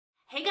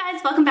Hey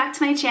guys, welcome back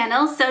to my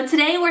channel. So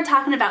today we're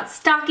talking about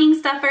stocking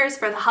stuffers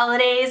for the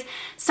holidays.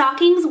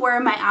 Stockings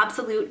were my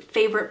absolute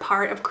favorite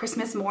part of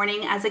Christmas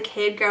morning as a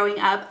kid growing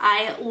up.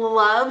 I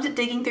loved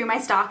digging through my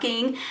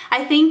stocking.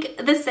 I think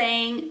the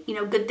saying,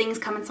 good things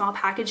come in small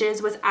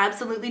packages was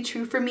absolutely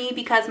true for me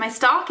because my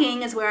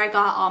stocking is where I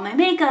got all my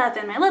makeup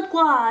and my lip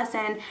gloss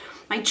and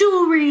my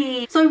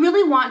jewelry. So I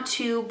really want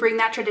to bring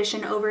that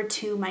tradition over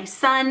to my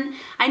son.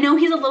 I know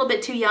he's a little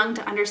bit too young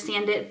to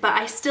understand it, but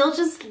I still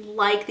just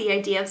like the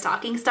idea of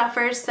stocking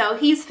stuffers. So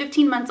he's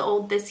 15 months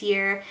old this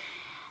year.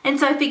 And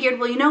so I figured,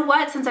 well, you know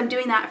what? Since I'm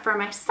doing that for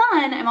my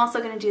son, I'm also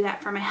gonna do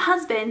that for my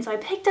husband. So I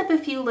picked up a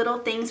few little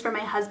things for my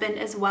husband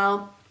as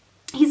well.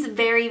 He's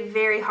very,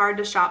 very hard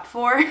to shop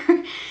for.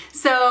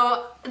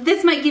 So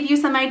this might give you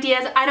some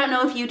ideas. I don't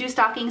know if you do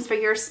stockings for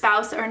your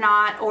spouse or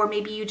not, or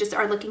maybe you just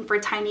are looking for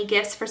tiny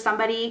gifts for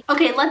somebody.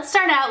 Okay, let's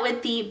start out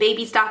with the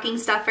baby stocking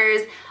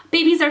stuffers.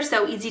 Babies are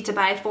so easy to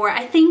buy for.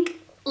 I think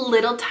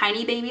little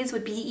tiny babies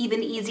would be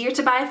even easier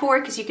to buy for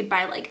because you could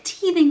buy like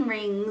teething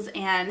rings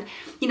and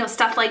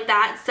stuff like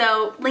that.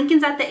 So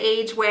Lincoln's at the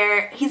age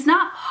where he's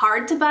not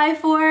hard to buy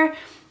for.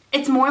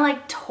 It's more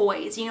like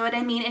toys, you know what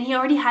I mean? And he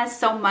already has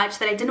so much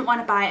that I didn't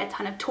want to buy a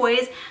ton of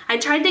toys. I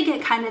tried to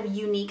get kind of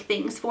unique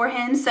things for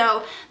him.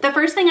 So the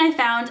first thing I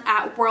found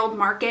at World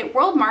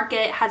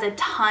Market has a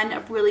ton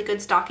of really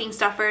good stocking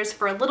stuffers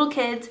for little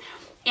kids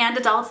and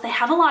adults. They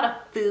have a lot of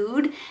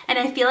food, and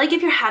I feel like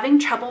if you're having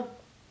trouble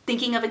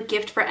thinking of a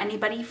gift for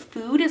anybody,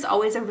 food is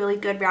always a really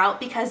good route,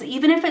 because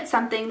even if it's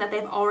something that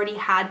they've already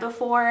had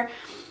before,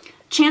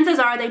 chances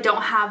are they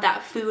don't have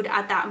that food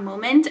at that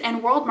moment.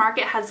 And World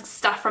Market has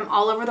stuff from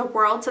all over the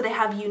world, so they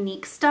have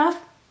unique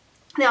stuff.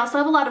 They also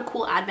have a lot of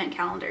cool advent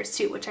calendars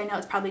too, which I know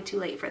it's probably too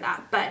late for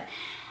that. But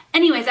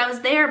anyways, I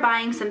was there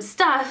buying some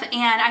stuff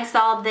and I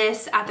saw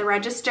this at the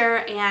register,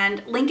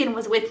 and Lincoln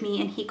was with me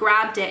and he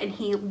grabbed it and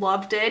he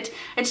loved it.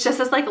 It's just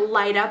this like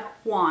light up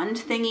wand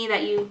thingy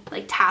that you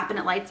like tap and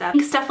it lights up.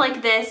 Stuff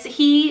like this.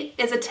 He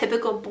is a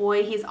typical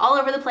boy. He's all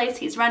over the place.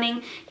 He's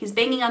running, he's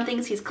banging on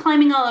things, he's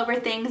climbing all over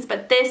things,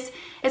 but this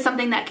is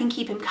something that can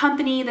keep him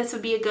company. This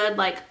would be a good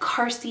like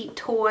car seat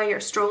toy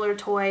or stroller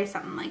toy,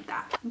 something like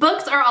that.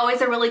 Books are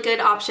always a really good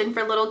option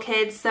for little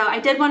kids, so I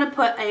did want to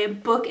put a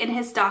book in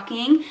his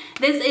stocking.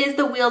 This is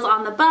The Wheels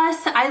on the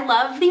Bus. I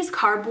love these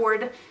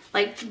cardboard,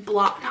 like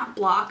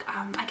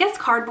I guess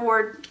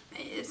cardboard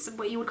is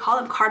what you would call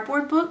them,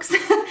 cardboard books.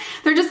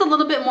 They're just a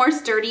little bit more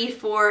sturdy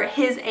for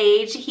his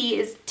age. He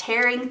is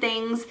tearing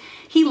things.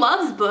 He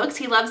loves books.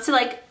 He loves to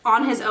like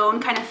on his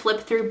own kind of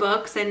flip through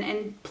books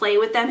and play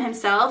with them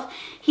himself.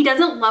 He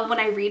doesn't love when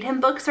I read him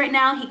books right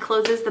now. He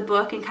closes the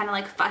book and kind of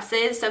like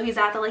fusses. So he's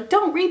at the like,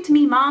 don't read to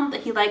me, mom,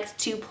 but he likes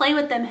to play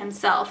with them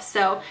himself.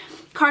 So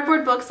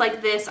cardboard books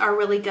like this are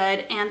really good,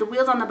 and The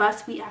Wheels on the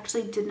Bus we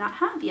actually did not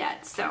have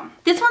yet. So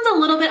this one's a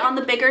little bit on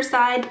the bigger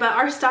side, but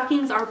our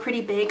stockings are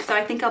pretty big, so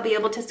I think I'll be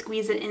able to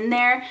squeeze it in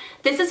there.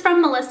 This is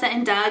from Melissa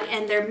and Doug,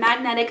 and they're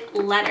magnetic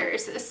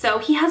letters. So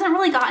he hasn't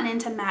really gotten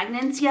into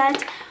magnets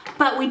yet,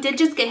 but we did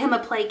just get him a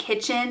play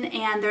kitchen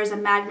and there's a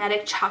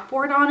magnetic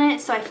chalkboard on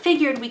it. So I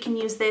figured we can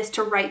use this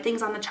to write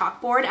things on the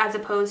chalkboard as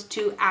opposed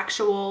to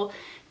actual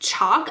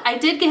chalk. I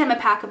did get him a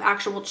pack of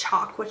actual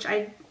chalk, which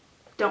I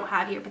don't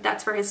have here, but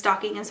that's for his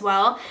stocking as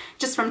well.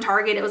 Just from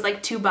Target, it was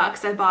like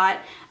 $2 I bought.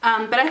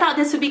 But I thought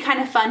this would be kind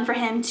of fun for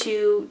him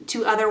to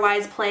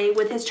otherwise play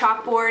with his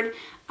chalkboard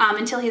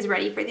until he's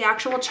ready for the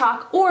actual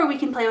chalk, or we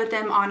can play with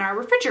them on our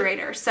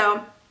refrigerator.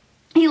 So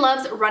he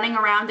loves running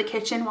around the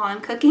kitchen while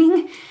I'm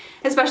cooking,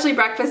 especially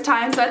breakfast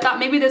time. So I thought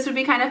maybe this would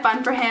be kind of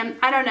fun for him.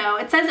 I don't know.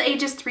 It says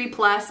ages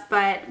 3+,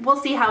 but we'll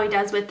see how he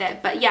does with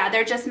it. But yeah,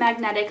 they're just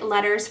magnetic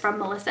letters from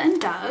Melissa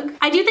and Doug.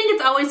 I do think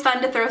it's always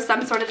fun to throw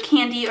some sort of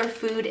candy or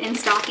food in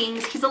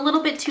stockings. He's a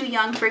little bit too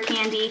young for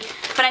candy,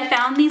 but I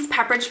found these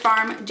Pepperidge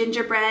Farm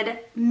gingerbread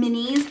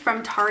minis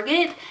from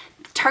Target.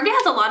 Target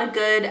has a lot of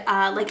good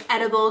like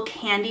edible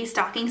candy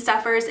stocking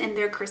stuffers in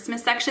their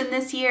Christmas section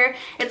this year.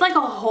 It's like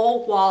a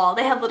whole wall.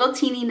 They have little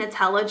teeny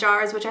Nutella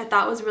jars, which I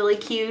thought was really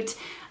cute.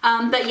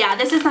 But yeah,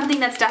 this is something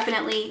that's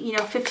definitely,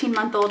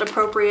 15-month-old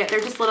appropriate.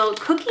 They're just little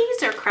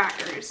cookies or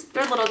crackers.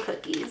 They're little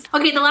cookies.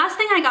 Okay, the last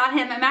thing I got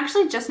him, I'm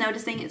actually just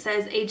noticing it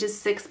says ages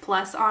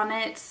 6+ on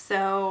it,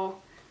 so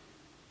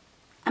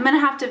I'm gonna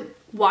have to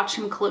watch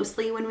him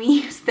closely when we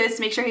use this,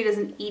 make sure he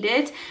doesn't eat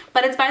it.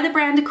 But it's by the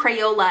brand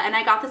Crayola, and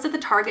I got this at the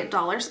Target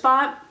dollar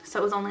spot, so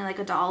it was only like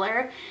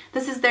 $1.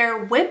 This is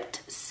their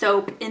whipped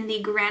soap in the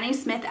Granny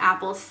Smith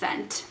apple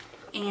scent,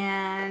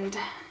 and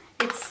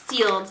it's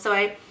sealed, so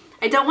I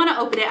don't want to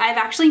open it. I've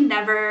actually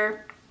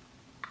never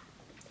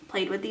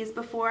played with these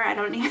before. I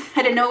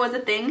didn't know it was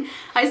a thing.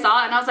 I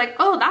saw it and I was like,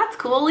 oh, that's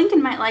cool.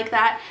 Lincoln might like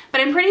that.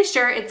 But I'm pretty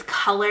sure it's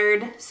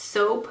colored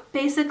soap,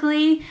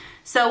 basically.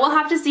 So we'll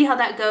have to see how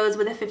that goes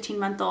with a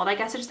 15-month-old. I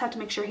guess I just have to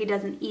make sure he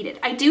doesn't eat it.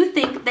 I do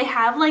think they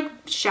have like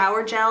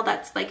shower gel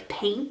that's like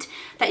paint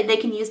that they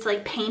can use to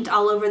like paint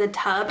all over the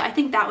tub. I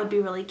think that would be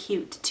really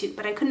cute too,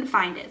 but I couldn't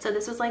find it. So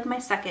this was like my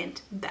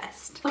second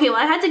best. Okay, well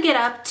I had to get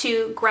up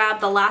to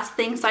grab the last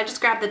thing, so I just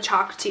grabbed the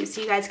chalk too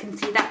so you guys can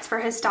see that's for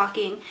his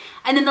stocking.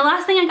 And then the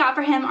last thing I got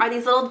for him are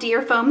these little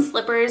deer foam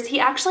slippers. He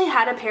actually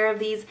had a pair of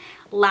these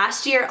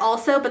last year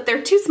also, but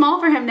they're too small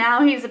for him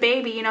now. He's a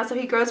baby, you know, so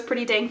he grows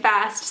pretty dang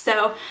fast.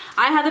 So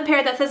I have a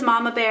pair that says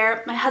Mama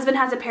Bear. My husband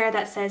has a pair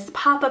that says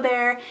Papa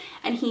Bear,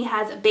 and he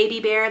has a Baby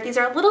Bear. These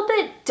are a little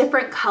bit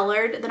different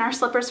colored than our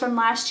slippers from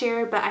last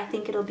year, but I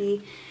think it'll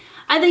be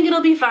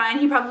fine.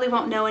 He probably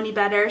won't know any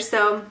better.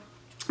 So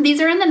these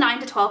are in the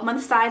 9 to 12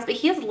 month size, but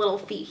he has little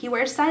feet. He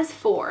wears size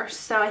 4,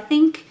 so I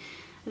think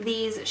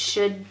these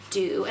should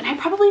do. And I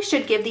probably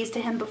should give these to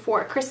him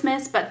before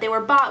Christmas, but they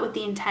were bought with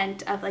the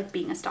intent of like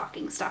being a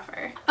stocking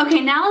stuffer. Okay,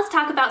 now let's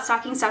talk about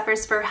stocking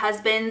stuffers for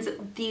husbands,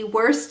 the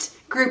worst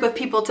group of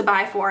people to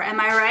buy for, am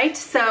I right?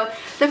 So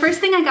the first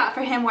thing I got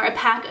for him were a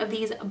pack of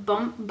these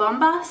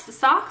Bombas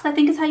socks, I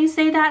think is how you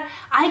say that.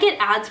 I get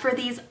ads for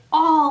these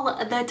all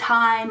the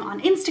time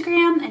on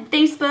Instagram and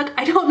Facebook.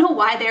 I don't know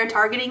why they're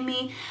targeting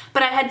me,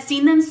 but I had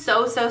seen them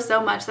so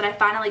much that I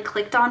finally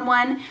clicked on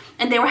one,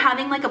 and they were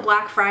having like a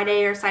Black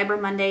Friday or Cyber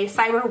Monday,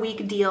 Cyber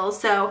Week deal.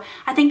 So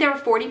I think they were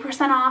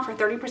 40% off or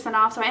 30%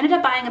 off. So I ended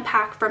up buying a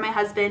pack for my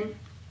husband.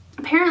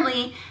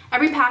 Apparently,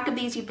 every pack of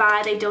these you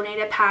buy, they donate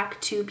a pack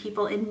to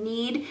people in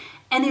need.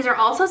 And these are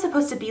also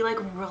supposed to be like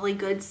really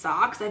good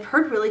socks. I've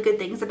heard really good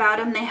things about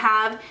them. They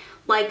have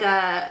like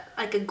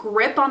a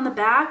grip on the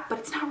back, but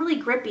it's not really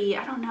grippy.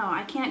 I don't know.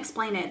 I can't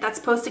explain it. That's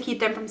supposed to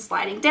keep them from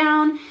sliding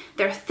down.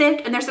 They're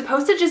thick, and they're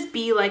supposed to just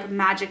be like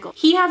magical.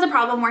 He has a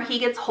problem where he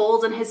gets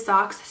holes in his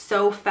socks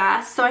so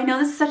fast. So I know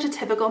this is such a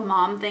typical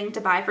mom thing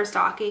to buy for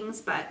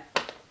stockings, but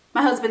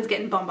my husband's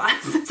getting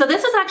Bombas. So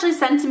this was actually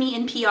sent to me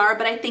in PR,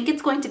 but I think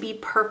it's going to be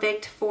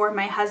perfect for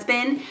my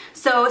husband.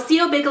 So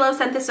C.O. Bigelow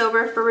sent this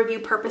over for review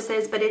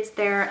purposes, but it's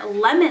their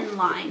lemon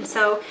line.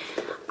 So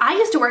I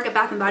used to work at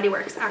Bath & Body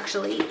Works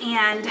actually,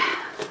 and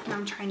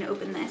I'm trying to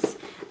open this.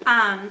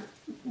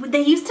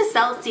 They used to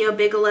sell C.O.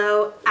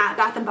 Bigelow at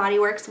Bath & Body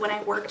Works when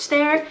I worked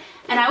there,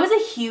 and I was a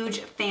huge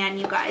fan,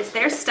 you guys.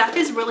 Their stuff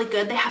is really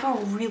good. They have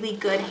a really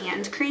good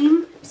hand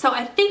cream. So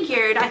I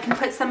figured I can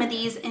put some of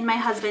these in my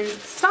husband's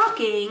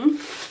stocking.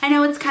 I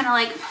know it's kind of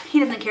like, he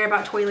doesn't care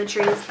about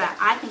toiletries, but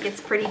I think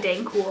it's pretty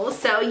dang cool.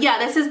 So yeah,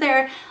 this is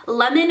their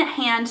lemon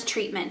hand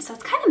treatment. So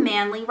it's kind of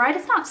manly, right?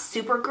 It's not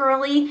super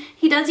girly.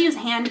 He does use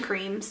hand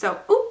cream. So,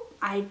 oop,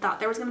 I thought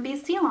there was going to be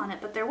a seal on it,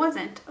 but there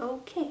wasn't.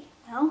 Okay,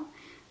 well,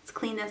 let's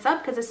clean this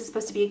up because this is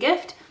supposed to be a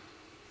gift.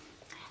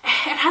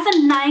 It has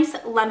a nice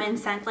lemon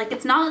scent. Like,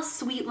 it's not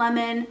sweet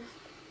lemon.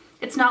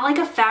 It's not like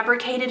a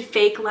fabricated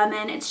fake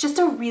lemon. It's just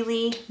a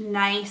really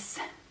nice,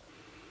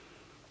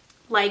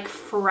 like,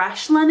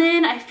 fresh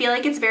lemon. I feel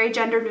like it's very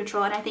gender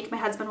neutral, and I think my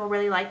husband will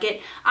really like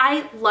it.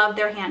 I love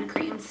their hand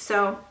creams,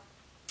 so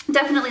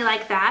definitely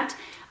like that.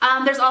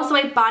 There's also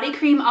a body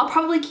cream. I'll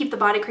probably keep the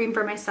body cream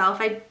for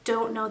myself. I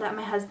don't know that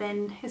my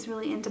husband is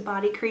really into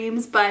body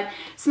creams, but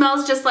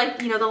smells just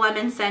like, you know, the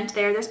lemon scent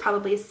there. There's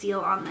probably a seal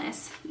on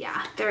this.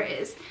 Yeah, there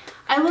is.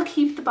 I will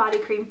keep the body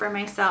cream for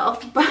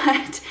myself,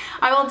 but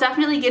I will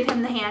definitely give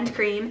him the hand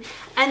cream.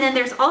 And then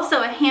there's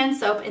also a hand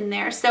soap in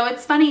there. So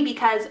it's funny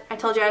because I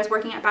told you I was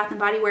working at Bath &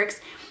 Body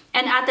Works,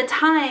 and at the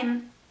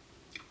time,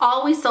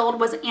 all we sold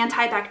was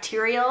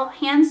antibacterial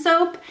hand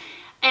soap.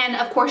 And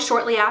of course,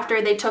 shortly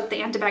after, they took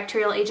the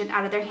antibacterial agent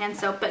out of their hand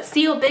soap. But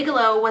C.O.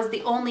 Bigelow was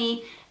the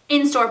only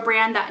in-store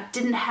brand that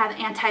didn't have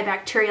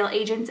antibacterial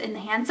agents in the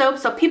hand soap.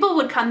 So people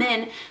would come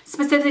in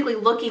specifically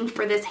looking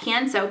for this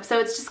hand soap. So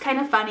it's just kind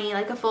of funny,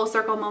 like a full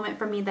circle moment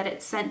for me that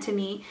it's sent to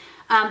me.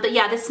 But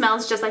yeah, this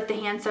smells just like the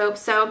hand soap.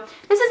 So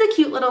this is a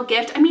cute little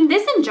gift. I mean,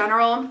 this in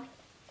general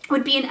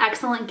would be an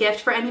excellent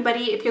gift for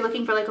anybody if you're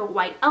looking for like a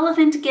white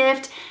elephant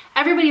gift.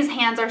 Everybody's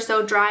hands are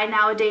so dry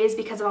nowadays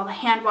because of all the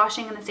hand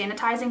washing and the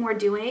sanitizing we're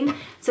doing.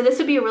 So this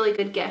would be a really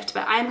good gift,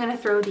 but I'm gonna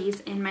throw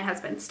these in my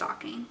husband's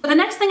stocking. So the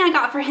next thing I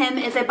got for him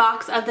is a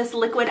box of this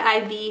Liquid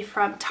IV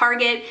from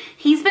Target.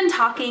 He's been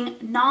talking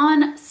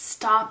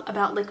non-stop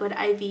about Liquid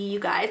IV, you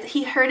guys.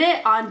 He heard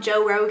it on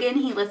Joe Rogan.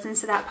 He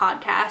listens to that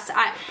podcast.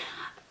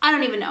 I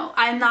don't even know.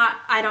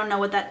 I don't know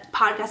what that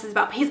podcast is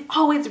about, but he's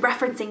always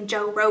referencing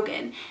Joe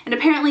Rogan. And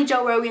apparently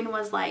Joe Rogan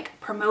was like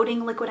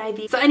promoting Liquid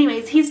IV. So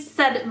anyways, he's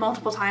said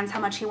multiple times how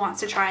much he wants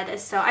to try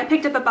this. So I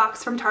picked up a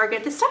box from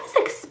Target. This stuff is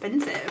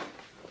expensive.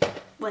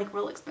 Like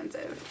real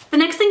expensive. The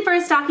next thing for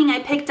a stocking I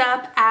picked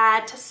up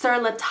at Sur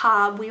La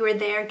Table. We were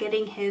there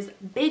getting his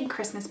big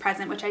Christmas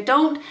present, which I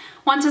don't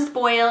want to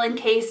spoil in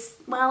case,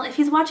 well, if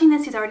he's watching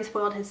this, he's already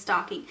spoiled his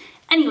stocking.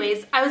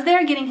 Anyways, I was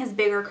there getting his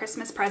bigger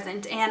Christmas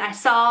present and I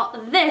saw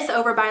this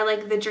over by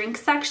like the drink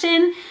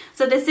section.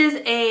 So this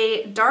is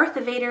a Darth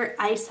Vader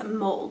ice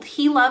mold.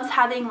 He loves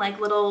having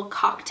like little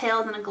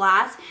cocktails in a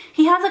glass.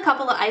 He has a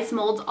couple of ice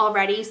molds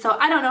already, so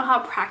I don't know how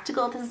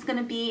practical this is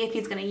gonna be, if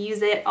he's gonna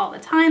use it all the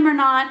time or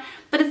not,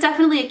 but it's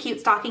definitely a cute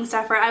stocking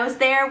stuffer. I was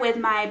there with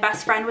my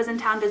best friend was in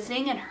town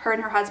visiting and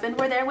her husband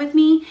were there with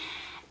me.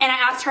 And I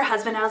asked her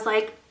husband, I was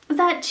like, is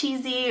that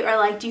cheesy, or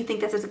like, do you think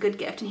this is a good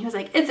gift? And he was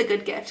like, it's a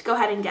good gift, go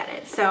ahead and get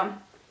it. So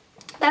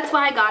that's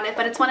why I got it,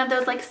 but it's one of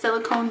those like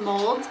silicone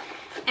molds,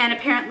 and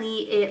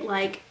apparently it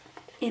like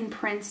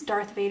imprints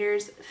Darth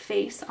Vader's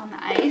face on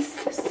the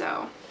ice,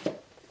 so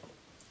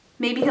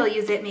maybe he'll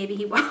use it, maybe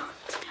he won't.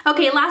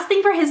 Okay, last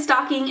thing for his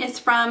stocking is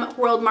from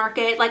World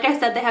Market. Like I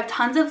said, they have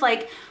tons of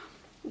like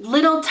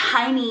little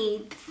tiny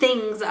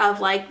things of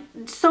like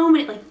so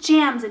many like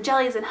jams and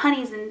jellies and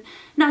honeys and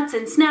nuts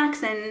and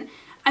snacks, and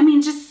I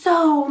mean just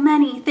so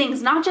many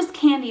things, not just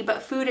candy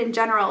but food in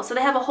general. So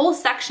they have a whole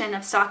section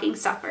of stocking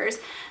stuffers.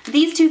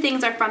 These two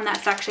things are from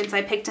that section, so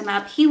I picked him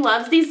up. He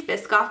loves these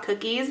Biscoff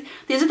cookies.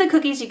 These are the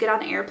cookies you get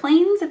on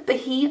airplanes, but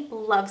he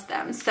loves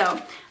them. So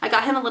I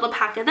got him a little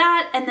pack of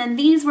that, and then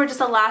these were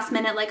just a last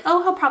minute like,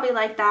 oh, he'll probably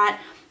like that.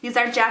 These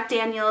are Jack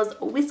Daniel's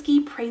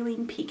Whiskey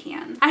Praline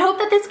Pecans. I hope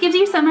that this gives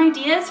you some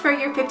ideas for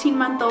your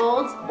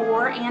 15-month-olds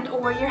or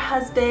your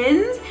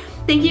husbands.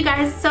 Thank you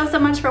guys so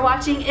much for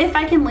watching. If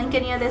I can link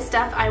any of this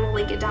stuff, I will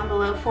link it down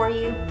below for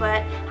you.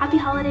 But happy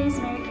holidays,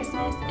 Merry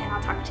Christmas, and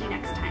I'll talk to you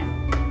next time.